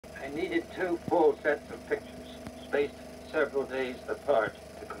needed 2 full sets of pictures, spaced several days apart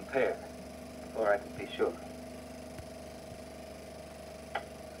to compare, before I could be sure.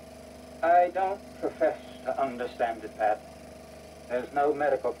 I don't profess to understand it, Pat. There's no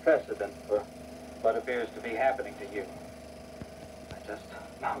medical precedent for what appears to be happening to you. I just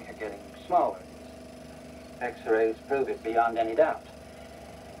know you're getting smaller. X-rays prove it beyond any doubt.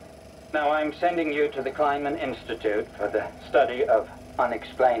 Now, I'm sending you to the Kleinman Institute for the study of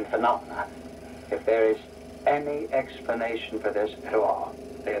unexplained phenomena. If there is any explanation for this at all,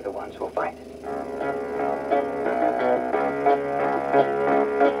 they're the ones who'll find it.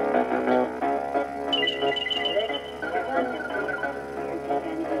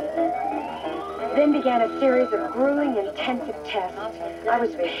 Then began a series of grueling, intensive tests. I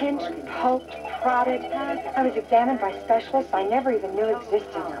was pinched, poked, prodded. I was examined by specialists I never even knew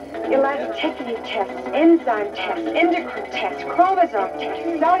existed. Elasticity tests, enzyme tests, endocrine tests, chromosome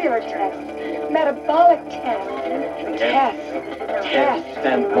tests, cellular tests, metabolic tests, tests,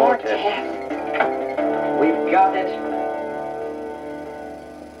 and more tests. We've got it.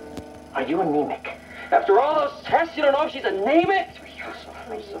 Are you anemic? After all those tests, you don't know if she's anemic?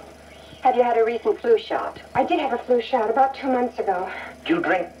 Have you had a recent flu shot? I did have a flu shot about 2 months ago. Do you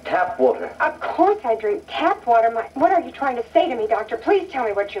drink tap water? Of course I drink tap water. What are you trying to say to me, Doctor? Please tell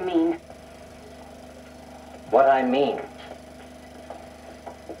me what you mean. What I mean?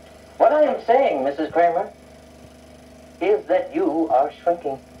 What I am saying, Mrs. Kramer, is that you are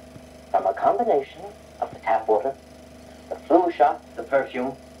shrinking from a combination of the tap water, the flu shot, the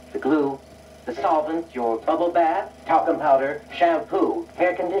perfume, the glue, the solvent, your bubble bath, talcum powder, shampoo,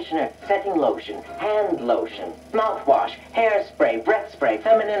 hair conditioner, setting lotion, hand lotion, mouthwash, hairspray, breath spray,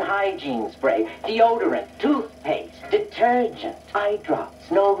 feminine hygiene spray, deodorant, toothpaste, detergent, eye drops,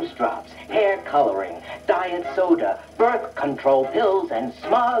 nose drops, hair coloring, diet soda, birth control pills, and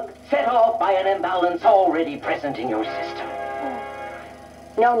smug, set off by an imbalance already present in your system.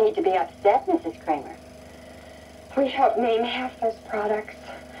 No need to be upset, Mrs. Kramer. We helped name half those products.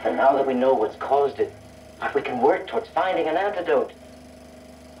 And now that we know what's caused it, we can work towards finding an antidote.